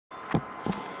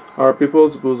Alright people,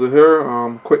 it's Boozer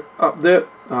here. Quick update.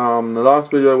 The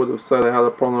last video I would have said I had a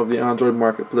problem with the Android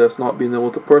marketplace not being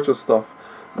able to purchase stuff.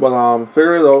 But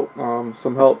figured it out.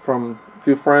 Some help from a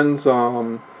few friends,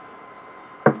 Narada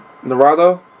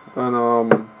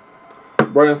and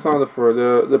Brian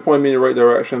Sandifer. They pointed me in the right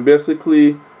direction.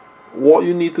 Basically, what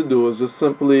you need to do is just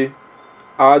simply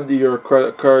add your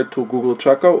credit card to Google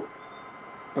Checkout.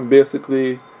 And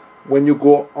basically, when you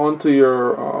go onto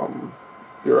your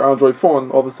Android phone,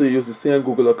 obviously you use the same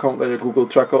Google account that your Google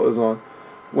Checkout is on.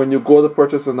 When you go to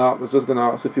purchase an app, it's just going to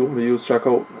ask if you want to use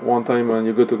Checkout one time and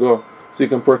you're good to go. So you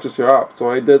can purchase your app.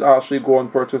 So I did actually go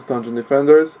and purchase Dungeon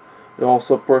Defenders. I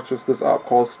also purchased this app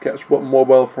called Sketchbook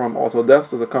Mobile from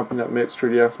Autodesk. It's a company that makes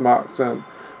 3ds Max and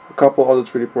a couple other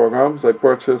 3D programs. I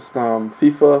purchased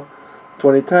FIFA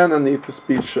 2010 and Need for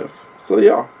Speed Shift. So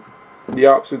yeah, the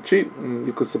apps are cheap and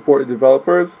you could support the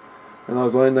developers. And it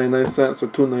was only 99 cents or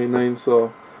 $2.99,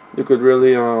 so you could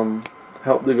really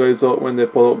help the guys out when they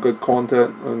pull out good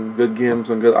content and good games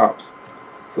and good apps.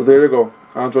 So there you go,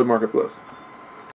 Android Marketplace.